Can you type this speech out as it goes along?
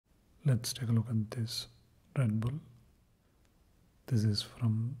Let's take a look at this Red Bull. This is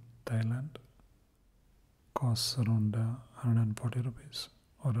from Thailand. Costs around 140 rupees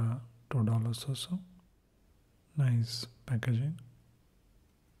or $2 or so. Nice packaging.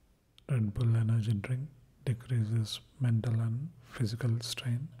 Red Bull energy drink decreases mental and physical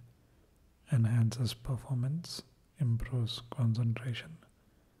strain, enhances performance, improves concentration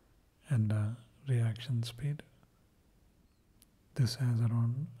and reaction speed. This has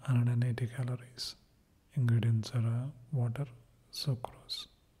around 180 calories. Ingredients are water, sucrose,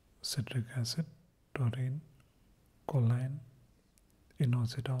 citric acid, taurine, choline,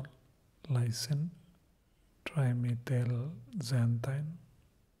 inositol, lysine, trimethylxanthine,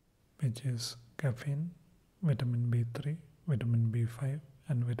 which is caffeine, vitamin B3, vitamin B5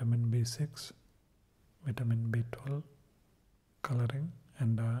 and vitamin B6, vitamin B12, coloring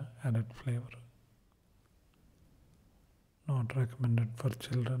and added flavor. Not recommended for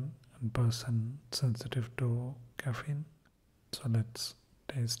children and person sensitive to caffeine. So let's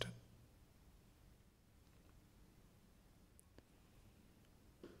taste it.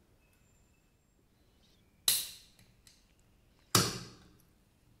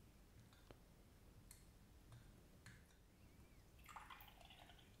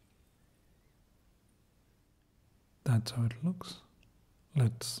 That's how it looks.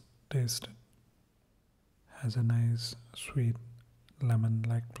 Let's taste it. Has a nice sweet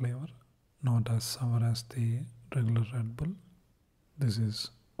lemon-like flavor, not as sour as the regular Red Bull. This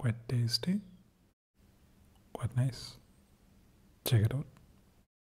is quite tasty, quite nice. Check it out.